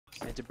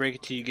I hate to break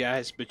it to you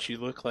guys, but you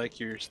look like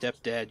your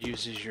stepdad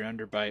uses your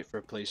underbite for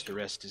a place to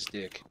rest his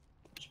dick.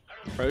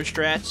 Pro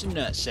strats and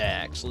nut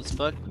sacks. Let's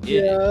fucking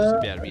get it. This is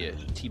about to be a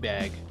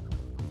teabag.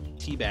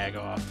 Teabag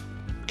off.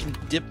 Can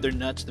dip their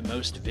nuts the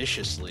most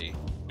viciously.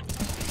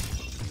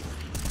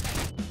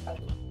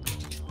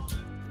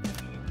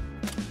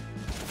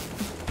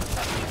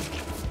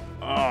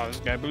 Oh, this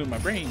guy blew my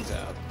brains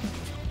out.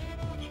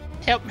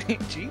 Help me,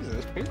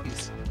 Jesus,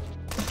 please.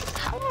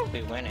 How are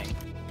we winning?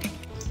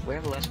 We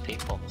have less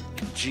people.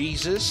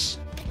 Jesus.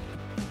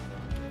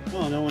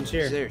 Oh, no one's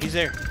here. He's there. He's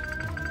there.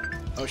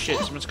 Oh shit,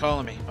 someone's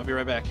calling me. I'll be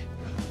right back.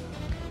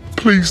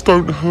 Please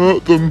don't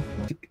hurt them.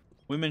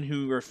 Women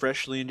who are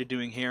freshly into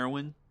doing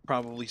heroin,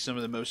 probably some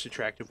of the most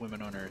attractive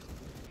women on earth.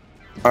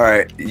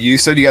 Alright, you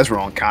said you guys were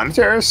on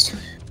counter-terrorist?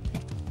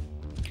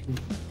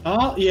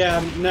 Oh,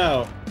 yeah,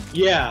 no.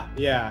 Yeah,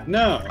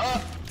 no.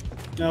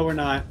 No, we're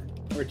not.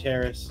 We're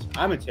terrorists.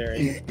 I'm a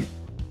terrorist.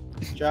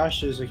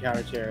 Josh is a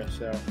counter-terrorist,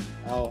 so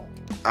I'll...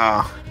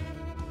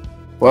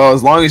 Well,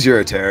 as long as you're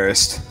a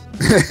terrorist.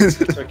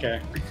 It's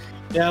okay.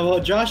 Yeah, well,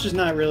 Josh is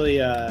not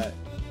really,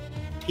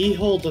 he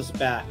holds us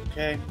back,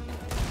 okay?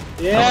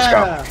 Yeah! I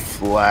almost got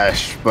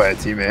flashed by a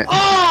teammate.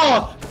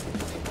 Oh!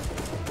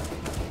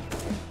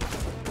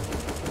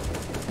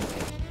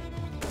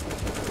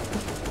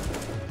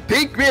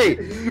 Peek me!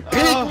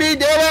 Peek me,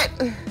 damn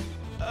it!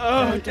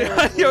 Oh,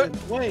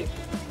 Wait.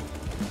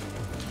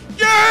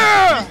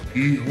 yeah!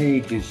 He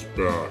holds us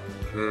back,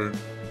 okay?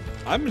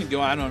 I'm gonna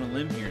go out on a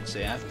limb here and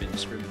say I've been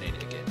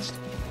discriminated against.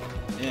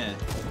 Yeah.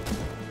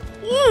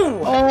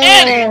 Woo!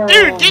 Eddie,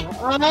 dude, get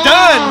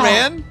done,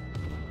 man!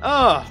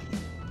 Oh,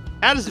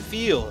 how does it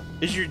feel?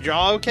 Is your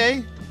jaw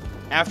okay?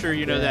 After,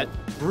 you know, that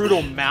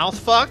brutal mouth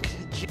fuck?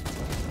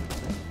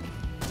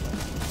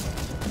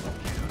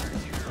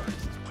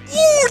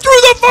 Ooh,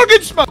 through the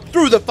fucking smoke!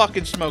 Through the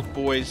fucking smoke,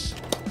 boys.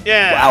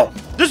 Yeah. Wow.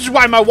 This is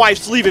why my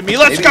wife's leaving me.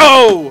 Let's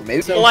go!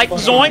 Maybe So like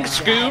fucking Zoink wild.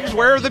 Scoobs,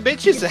 where are the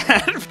bitches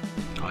at?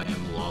 I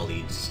am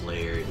Lolly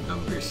Slayer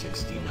number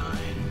 69.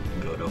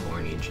 Go to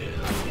horny jail.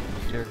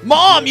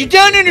 Mom, you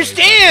don't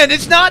understand!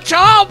 It's not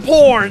child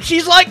porn!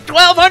 She's like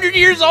 1,200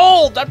 years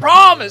old! I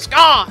promise,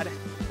 God!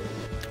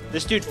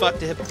 This dude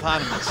fucked a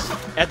hippopotamus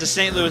at the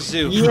St. Louis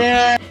Zoo.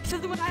 Yeah! So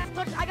when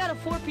I got a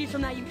 4-piece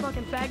from that, you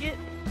fucking faggot.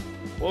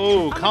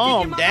 Whoa,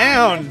 calm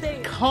down!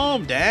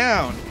 Calm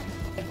down!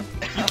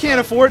 You can't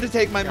afford to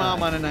take my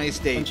mom on a nice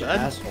date, Bunch of bud.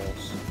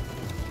 assholes.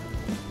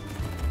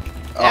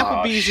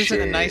 Applebee's isn't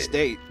a shit. nice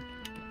date.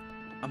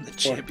 I'm the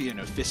champion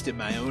of fisting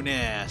my own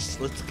ass.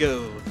 Let's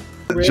go.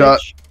 Rich.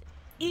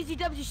 Easy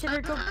W,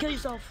 shitter, go kill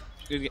yourself.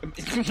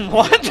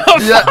 What the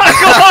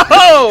fuck?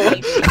 Whoa!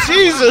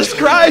 Jesus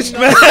Christ,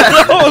 man!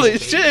 Holy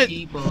shit!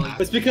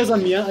 It's because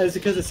I'm yelling. It's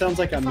because it sounds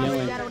like I'm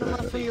yelling.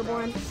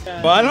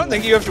 Well, I don't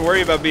think you have to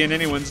worry about being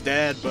anyone's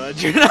dad,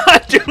 bud. You're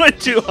not doing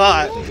too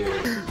hot.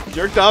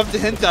 Jerked off to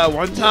hentai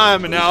one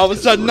time, and now all of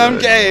a sudden I'm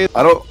gay.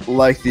 I don't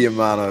like the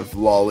amount of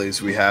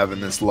lollies we have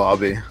in this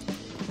lobby.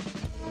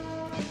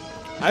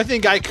 I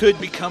think I could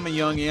become a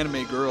young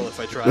anime girl if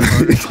I tried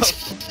hard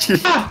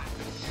enough.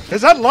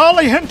 Is that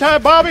lolly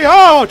hentai, Bobby?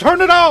 Oh, turn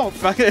it off!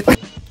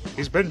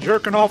 He's been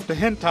jerking off to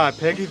hentai,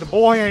 Peggy. The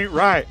boy ain't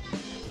right.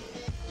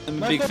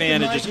 I'm a big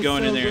fan of just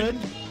going in there and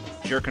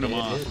jerking them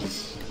off.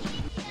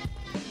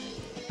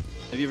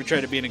 Have you ever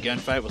tried to be in a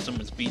gunfight while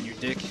someone's beating your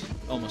dick?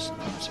 Almost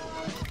impossible.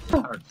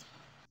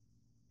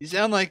 You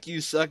sound like you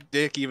suck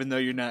dick even though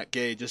you're not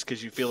gay just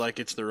because you feel like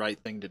it's the right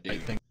thing to do.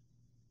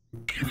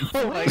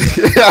 Oh my God.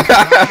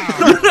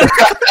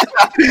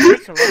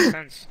 Makes a lot of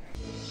sense.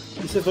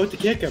 He said vote to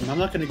kick him. I'm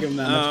not gonna give him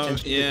that much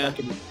attention. Yeah.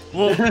 Fucking...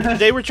 Well,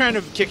 they were trying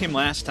to kick him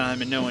last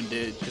time and no one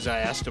did because I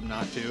asked them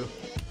not to.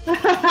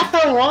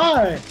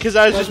 Why? Because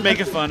I was just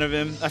making fun of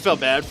him. I felt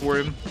bad for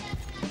him.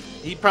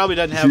 He probably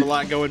doesn't have a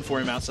lot going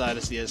for him outside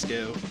of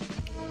CSGO.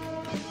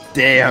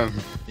 Damn.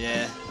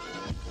 Yeah.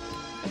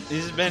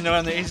 He's been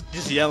on there, he's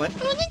just yelling,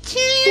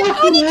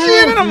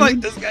 Oni-chan, and I'm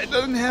like, this guy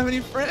doesn't have any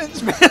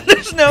friends, man.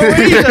 There's no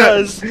way he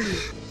does.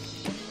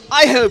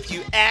 I hope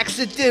you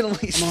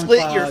accidentally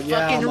split your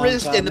fucking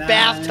wrist in the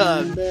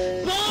bathtub.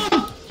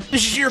 Mom!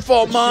 This is your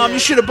fault, Mom. You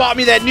should have bought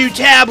me that new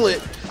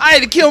tablet. I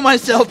had to kill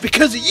myself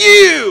because of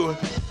you.